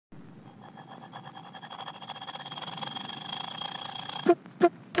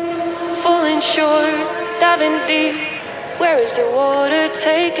shore, diving deep. Where is the water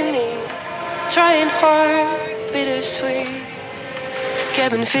taking me? Trying hard, bittersweet.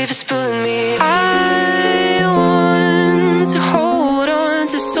 Cabin fever's pulling me. I want to hold on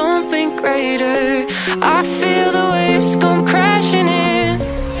to something greater. I feel the waves come crashing in.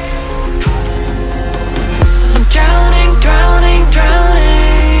 I'm drowning, drowning,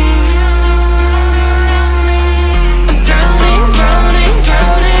 drowning. I'm drowning, drowning,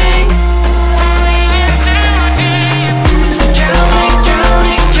 drowning. Drowning,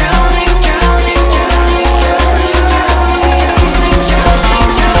 drowning, drowning, drowning, drowning, drowning,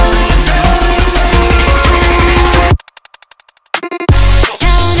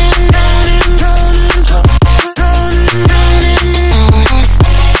 drowning, drowning, drowning, drowning.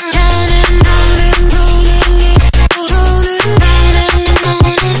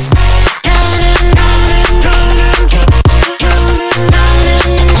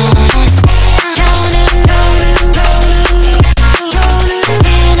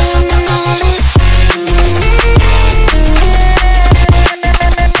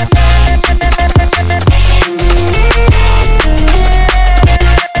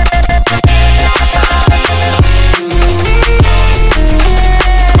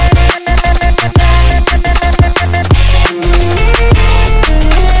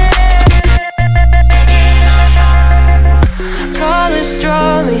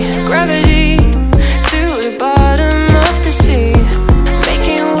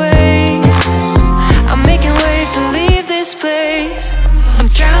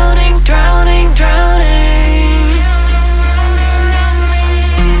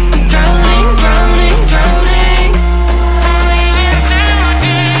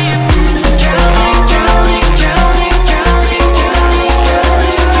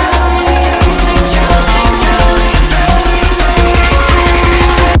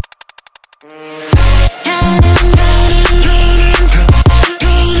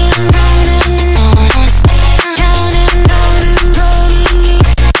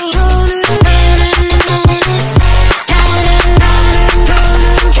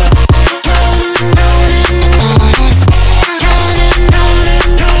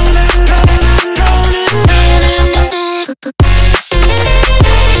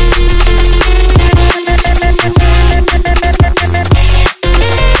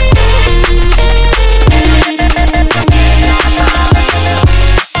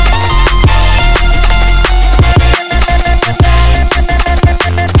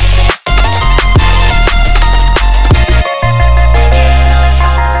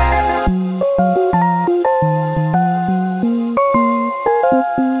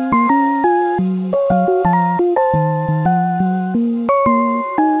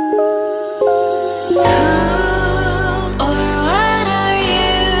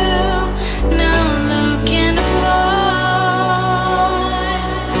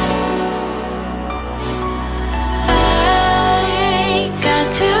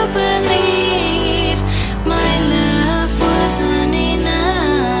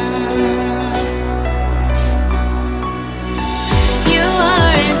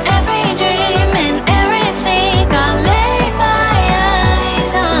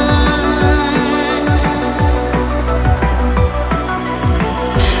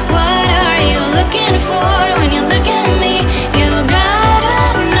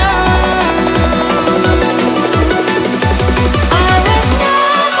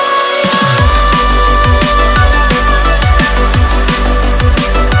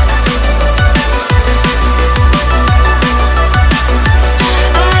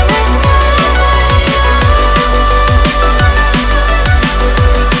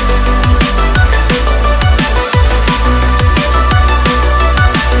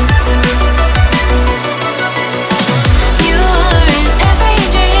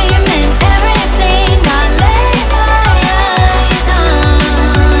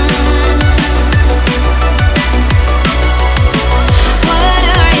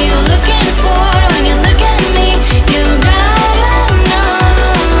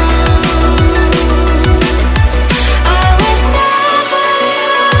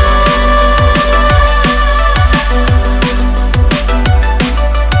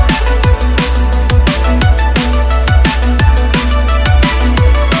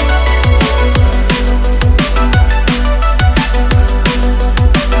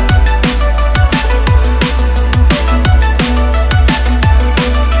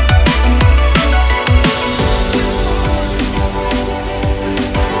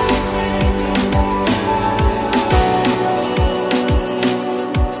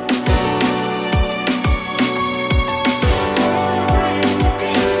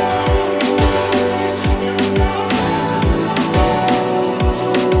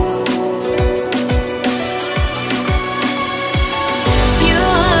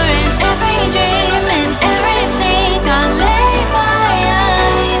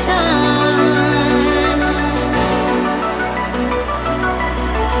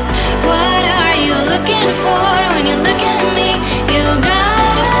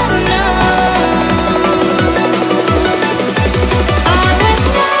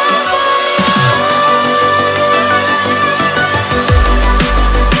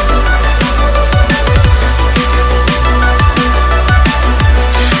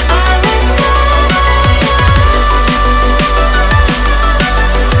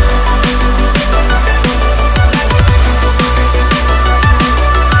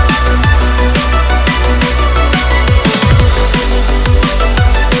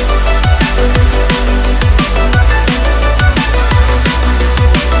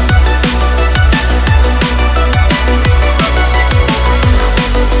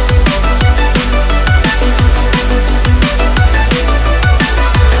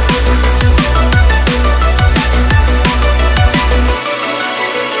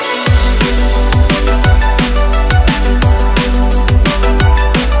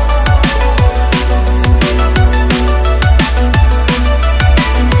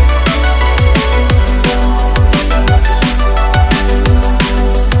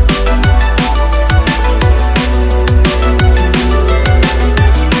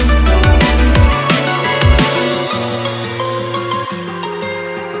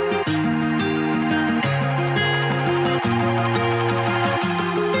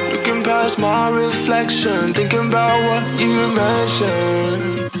 lost my reflection, thinking about what you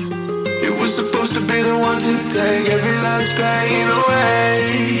mentioned. It was supposed to be the one to take every last pain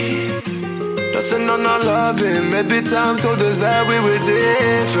away. Nothing on our loving, maybe time told us that we were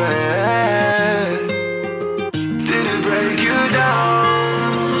different. Did it break you down?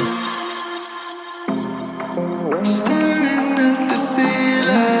 Staring at the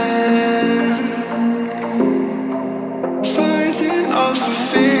ceiling, fighting off the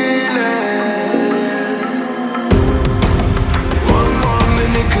feeling. One more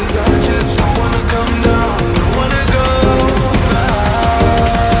minute, 'cause I just don't wanna come down. Don't wanna go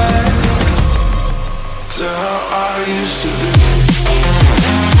back to how I used to be.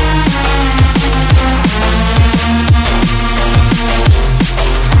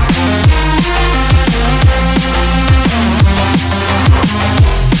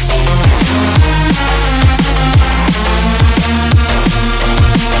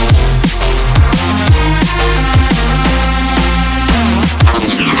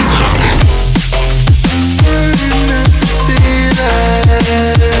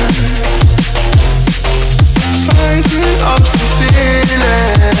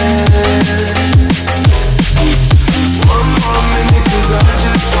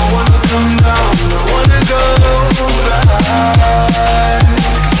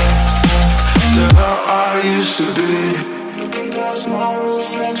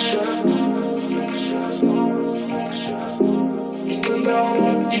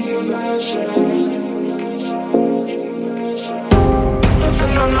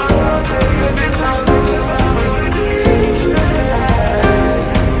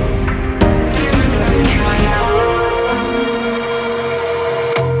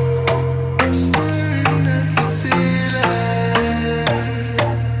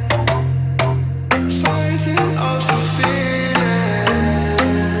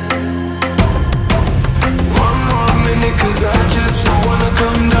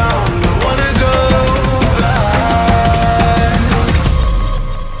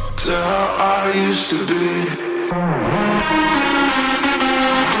 to how I used to be.